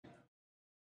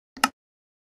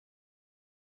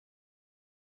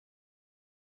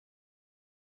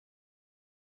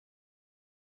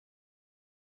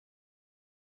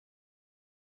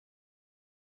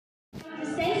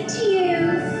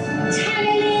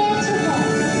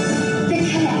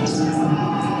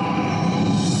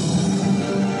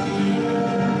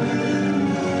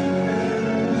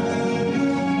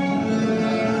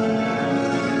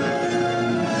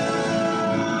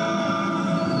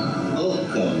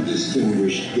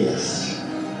distinguished guests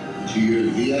to your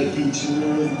VIP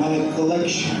tour of my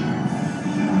collection.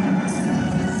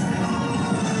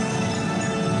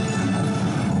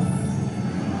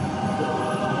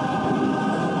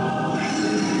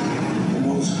 The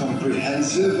most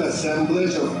comprehensive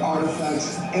assemblage of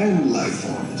artifacts and life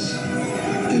forms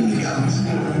in the galaxy.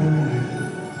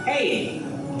 Hey,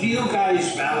 do you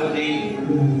guys validate?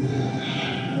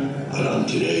 But on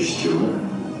today's tour,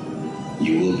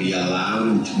 you will be allowed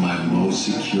into my most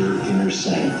secure inner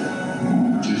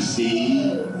sanctum to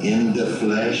see in the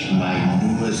flesh my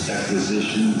newest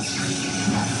acquisitions,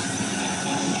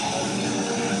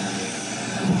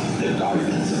 the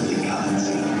gardens of the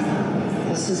galaxy.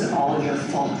 This is all your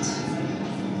fault.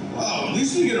 Oh, at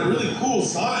least we get a really cool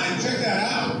sign. Check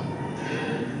that out.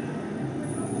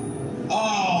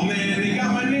 Oh, man, they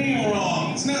got my name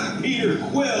wrong. It's not Peter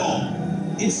Quill.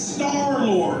 It's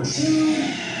Star-Lord.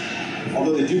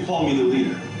 Although they do call me the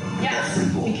leader. Yes,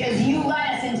 because you led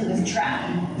us into this trap.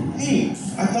 Hey,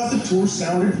 I thought the tour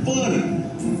sounded fun.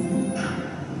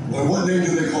 Well, what name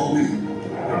do they call me?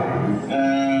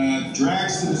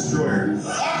 Drax the Destroyer.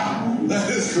 Ah, that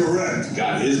is correct.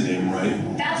 Got his name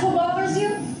right. That's what bothers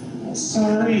you?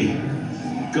 Sorry.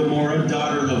 Gamora,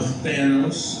 daughter of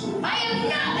Thanos. I am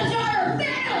not the daughter of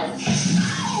Thanos!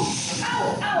 Ow!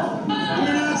 Ow! Ow!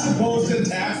 You're not supposed to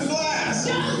tap the glass.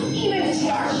 Don't even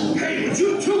start! Hey, would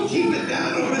you two keep it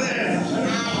down over there?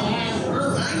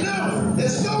 I know.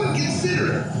 Let's go and consider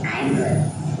it. I'm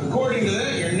good. According to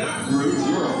that, you're not Groot.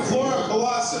 You're a Flora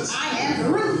Colossus. I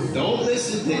am Groot. Don't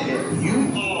listen to him.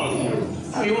 You are.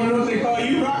 Oh, you want to know what they call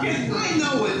you, Rocket? I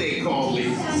know what they call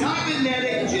me.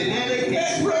 Cybernetic, genetic,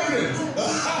 Hey, rodent!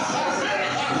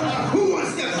 Who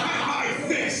wants to fight my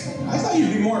fist? I thought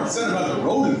you'd be more upset about the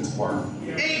rodent part.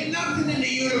 Ain't nothing in the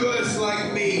universe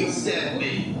like me except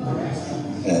me.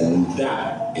 And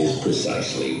that is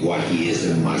precisely what he is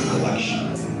in my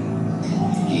collection.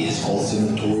 He is also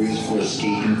notorious for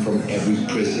escaping from every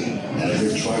prison that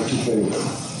ever tried to hold him.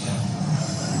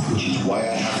 Which is why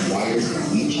I have wired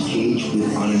each cage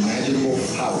with unimaginable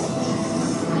power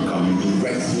coming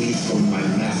directly from my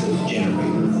massive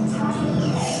generator,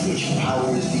 which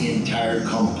powers the entire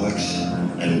complex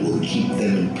and will keep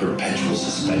them in perpetual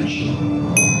suspension.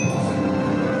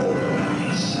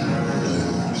 Always.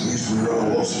 At least we're all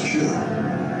well secure.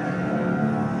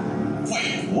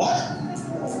 Wait, what?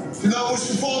 You're not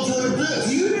wishing to fall into an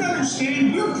abyss. You didn't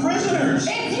understand. We're prisoners.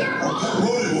 It's your fault!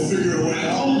 Rodent will figure a way I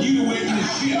out. told you to wait in the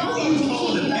ship. Don't you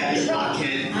keep that truck. I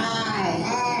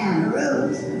am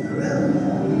Groot.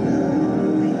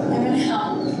 I'm gonna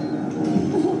help.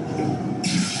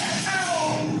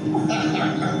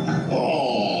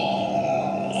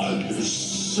 Oh, you're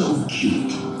so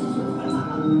cute.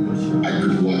 I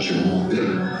could watch him all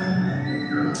day.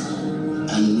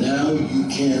 And now you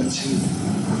can too.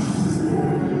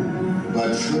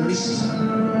 But first,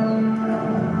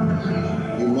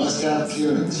 you must have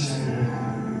clearance.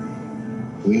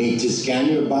 We need to scan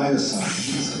your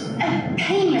biosigns. A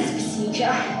painless procedure.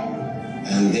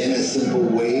 And then a simple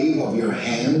wave of your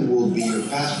hand will be your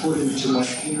passport into my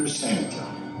inner sanctum.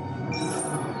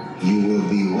 You will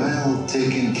be well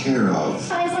taken care of.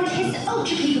 I want his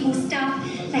ultra-capable stuff,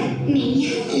 like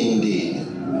me. Indeed.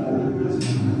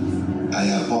 I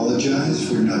apologize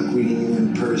for not greeting you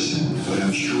in person, but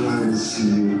I'm sure I will see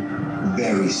you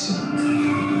very soon.